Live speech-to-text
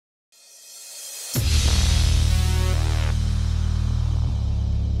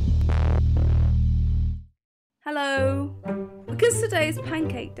Hello! Because today is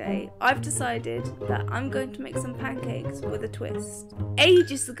Pancake Day, I've decided that I'm going to make some pancakes with a twist.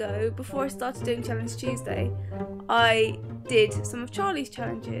 Ages ago, before I started doing Challenge Tuesday, I did some of Charlie's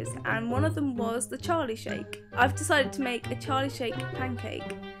challenges and one of them was the Charlie Shake. I've decided to make a Charlie Shake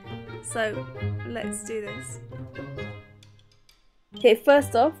pancake. So, let's do this. Okay,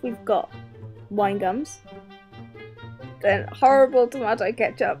 first off we've got wine gums, then horrible tomato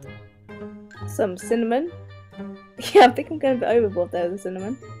ketchup, some cinnamon. Yeah, I think I'm going a bit overboard there with the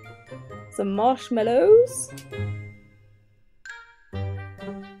cinnamon. Some marshmallows.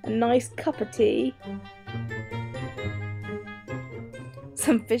 A nice cup of tea.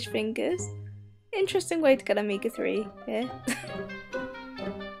 Some fish fingers. Interesting way to get omega-3 here.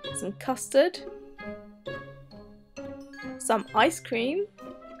 Some custard. Some ice cream.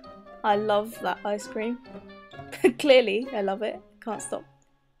 I love that ice cream. Clearly, I love it. Can't stop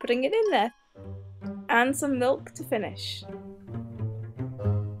putting it in there. And some milk to finish.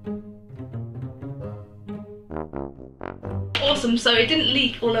 Awesome, so it didn't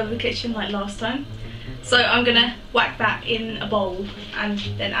leak all over the kitchen like last time. So I'm gonna whack that in a bowl and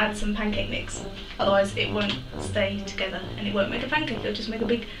then add some pancake mix. Otherwise it won't stay together and it won't make a pancake, it'll just make a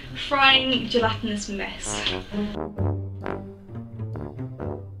big frying gelatinous mess.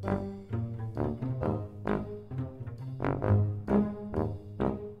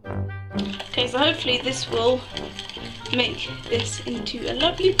 Okay, so hopefully this will make this into a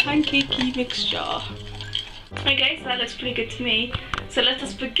lovely pancakey mixture. Okay, so that looks pretty good to me. So let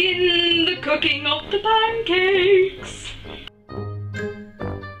us begin the cooking of the pancakes.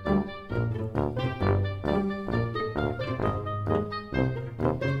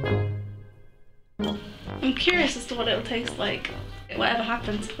 I'm curious as to what it'll taste like. Whatever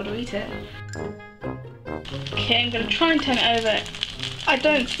happens, I've got to eat it. Okay, I'm going to try and turn it over. I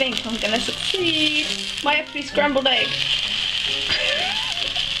don't think I'm going to succeed. Might have to be scrambled egg.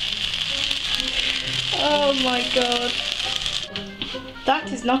 Oh my god.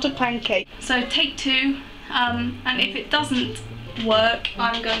 That is not a pancake. So take two, and if it doesn't work,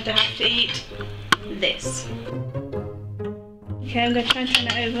 I'm going to have to eat this. Okay, I'm going to try and turn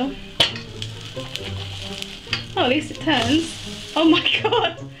it over. Oh, at least it turns. Oh my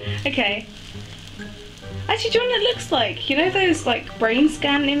god. Okay. Actually, do you know what it looks like? You know those like brain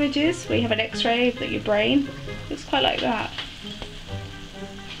scan images where you have an x-ray of your brain? It looks quite like that.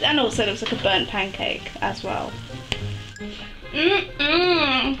 And also looks like a burnt pancake as well.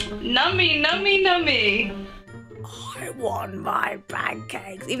 Nummy, nummy, nummy. I want my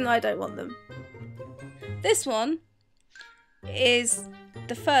pancakes, even though I don't want them. This one is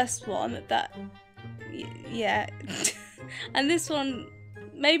the first one that, yeah. And this one,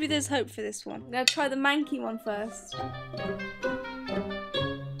 maybe there's hope for this one. I'm gonna try the manky one first.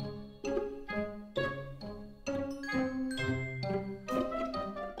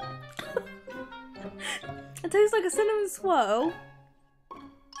 It tastes like a cinnamon swirl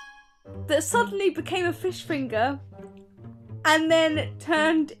that suddenly became a fish finger and then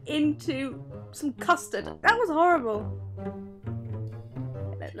turned into some custard. That was horrible.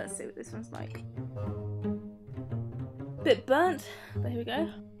 Let's see what this one's like. Bit burnt, but here we go.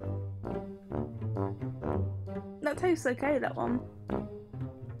 That tastes okay, that one.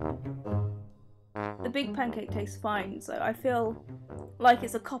 The big pancake tastes fine, so I feel like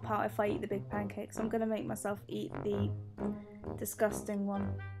it's a cop-out if I eat the big pancake, so I'm gonna make myself eat the disgusting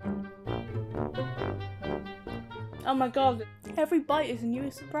one. Oh my god, every bite is a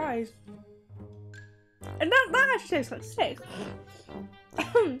new surprise. And that actually tastes like steak.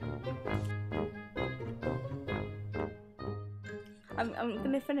 I'm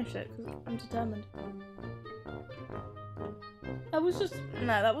gonna finish it because I'm determined. That was just, no,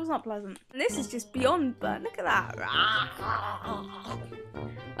 that was not pleasant. And this is just beyond burnt, look at that.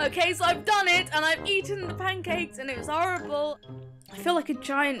 Okay, so I've done it and I've eaten the pancakes and it was horrible. I feel like a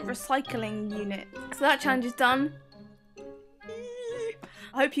giant recycling unit. So that challenge is done.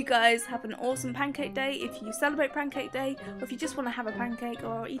 I hope you guys have an awesome pancake day if you celebrate Pancake Day, or if you just want to have a pancake,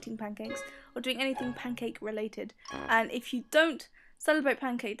 or eating pancakes, or doing anything pancake related. And if you don't celebrate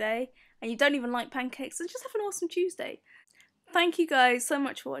Pancake Day, and you don't even like pancakes, then just have an awesome Tuesday. Thank you guys so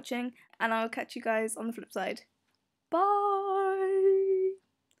much for watching, and I will catch you guys on the flip side. Bye!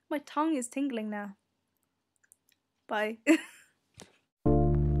 My tongue is tingling now. Bye.